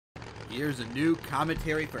Here's a new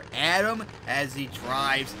commentary for Adam as he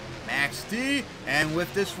drives Max D. And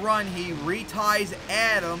with this run, he reties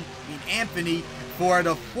Anthony, for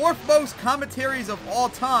the 4th most commentaries of all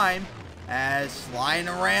time. As sliding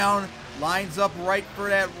around, lines up right for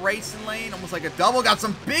that racing lane, almost like a double. Got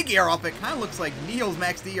some big air off it. Kind of looks like Neil's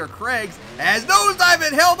Max D or Craig's. As nosedive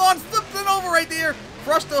it, held on, flipped it over right there.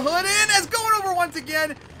 Crushed the hood in, as going over once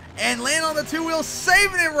again. And land on the 2 wheels,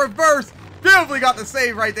 saving it in reverse. Beautifully got the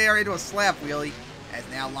save right there into a slap wheelie. As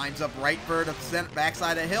now lines up right for the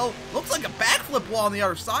backside of the hill. Looks like a backflip wall on the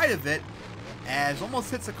other side of it. As almost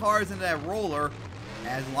hits the cars into that roller.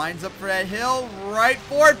 As lines up for that hill, right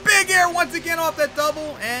for it. Big air once again off that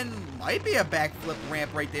double. And might be a backflip ramp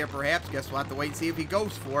right there perhaps. Guess we'll have to wait and see if he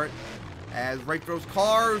goes for it. As right for those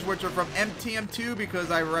cars, which are from MTM2 because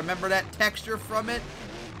I remember that texture from it.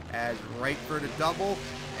 As right for the double.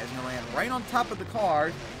 As going to land right on top of the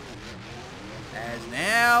cars. As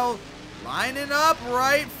now lining up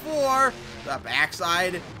right for the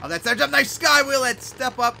backside of that center jump. Nice sky wheel. That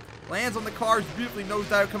step up. Lands on the cars. Beautifully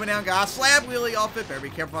nosedive coming down. Got a slab wheelie off it. Better be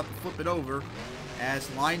careful not to flip it over. As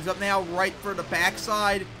lines up now right for the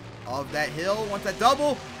backside of that hill. Once that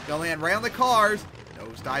double. Gonna land right on the cars.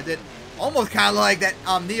 Nosedived it. Almost kind of like that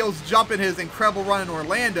Neil's jumping his incredible run in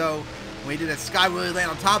Orlando. When he did that sky wheelie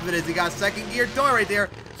land on top of it as he got second gear door right there.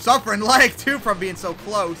 Suffering leg too from being so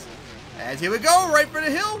close. As here we go, right for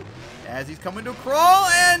the hill. As he's coming to crawl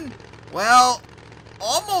and, well,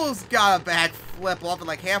 almost got a back flip off it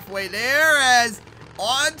like halfway there. As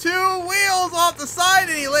on 2 wheels off the side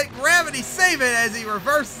and he let gravity save it as he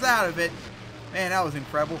reverses out of it. Man, that was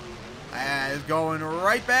incredible. As going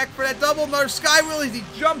right back for that double. Another sky wheel as he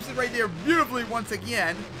jumps it right there beautifully once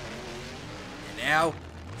again. And now,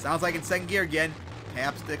 sounds like in second gear again.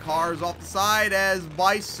 Taps the cars off the side as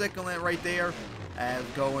bicycling it right there. As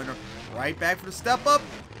going right back for the step up.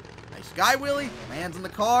 Nice sky wheelie. Lands on the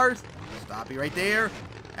cars. Stoppy right there.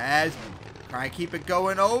 As trying to keep it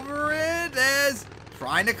going over it. As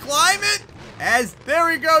trying to climb it. As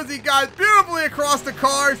there he goes. He got beautifully across the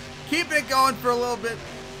cars. Keeping it going for a little bit.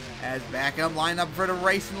 As back up. Line up for the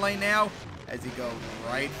racing lane now. As he goes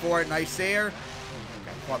right for it. Nice air.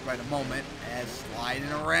 Got caught by the moment. As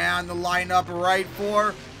sliding around the lineup right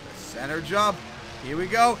for the center jump. Here we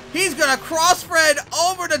go. He's going to cross-thread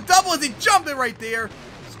over the double as he jumped it right there.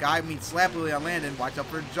 Sky meets slap wheelie on landing. Watch out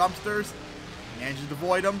for the jumpsters. Manages to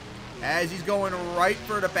avoid them. As he's going right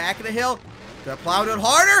for the back of the hill. Gonna plow it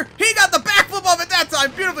harder. He got the backflip of it that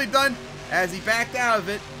time. Beautifully done. As he backed out of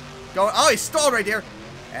it. Oh, he stalled right there.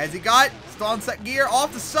 As he got stalled in second gear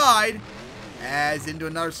off the side. As into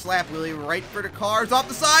another slap wheelie right for the cars off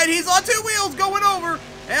the side. He's on 2 wheels going over.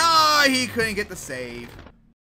 Ah, he couldn't get the save.